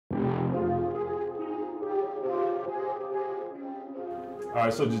All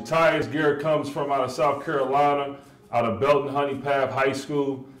right, so Geer comes from out of South Carolina, out of Belton Honey Path High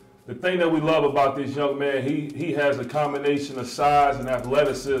School. The thing that we love about this young man, he has a combination of size and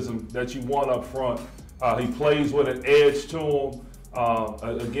athleticism that you want up front. He plays with an edge to him.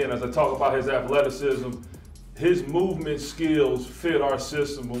 Again, as I talk about his athleticism, his movement skills fit our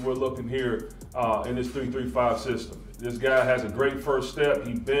system when we're looking here in this 3-3-5 system. This guy has a great first step.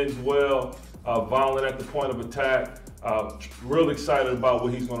 He bends well, violent at the point of attack. Really excited about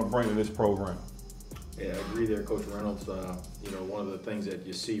what he's going to bring to this program. Yeah, I agree there, Coach Reynolds. You know, one of the things that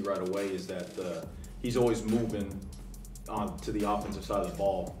you see right away is that he's always moving on to the offensive side of the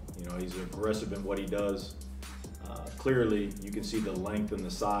ball. You know, he's aggressive in what he does. Clearly, you can see the length and the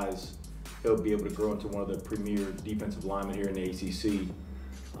size. He'll be able to grow into one of the premier defensive linemen here in the ACC.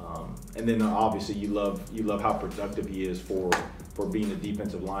 And then obviously you love how productive he is for being a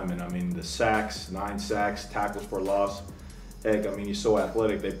defensive lineman. I mean, the sacks, 9 sacks, tackles for loss. Heck, I mean, he's so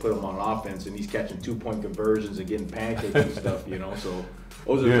athletic, they put him on offense and he's catching 2-point conversions and getting pancakes and stuff, you know. So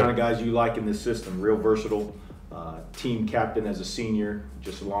those are the kind of guys you like in this system, real versatile. Team captain as a senior,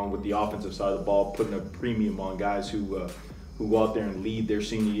 just along with the offensive side of the ball, putting a premium on guys who go out there and lead their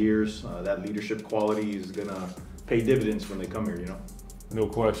senior years. That leadership quality is gonna pay dividends when they come here, you know. No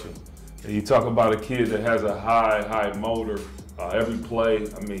question. And you talk about a kid that has a high motor. Every play,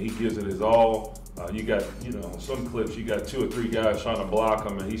 I mean, he gives it his all. You got, you know, some clips, you got 2 or 3 guys trying to block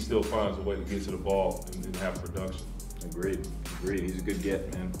him, and he still finds a way to get to the ball and have production. Agreed. He's a good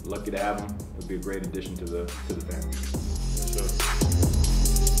get, man. Lucky to have him. It'll be a great addition to the family. Yes, sir.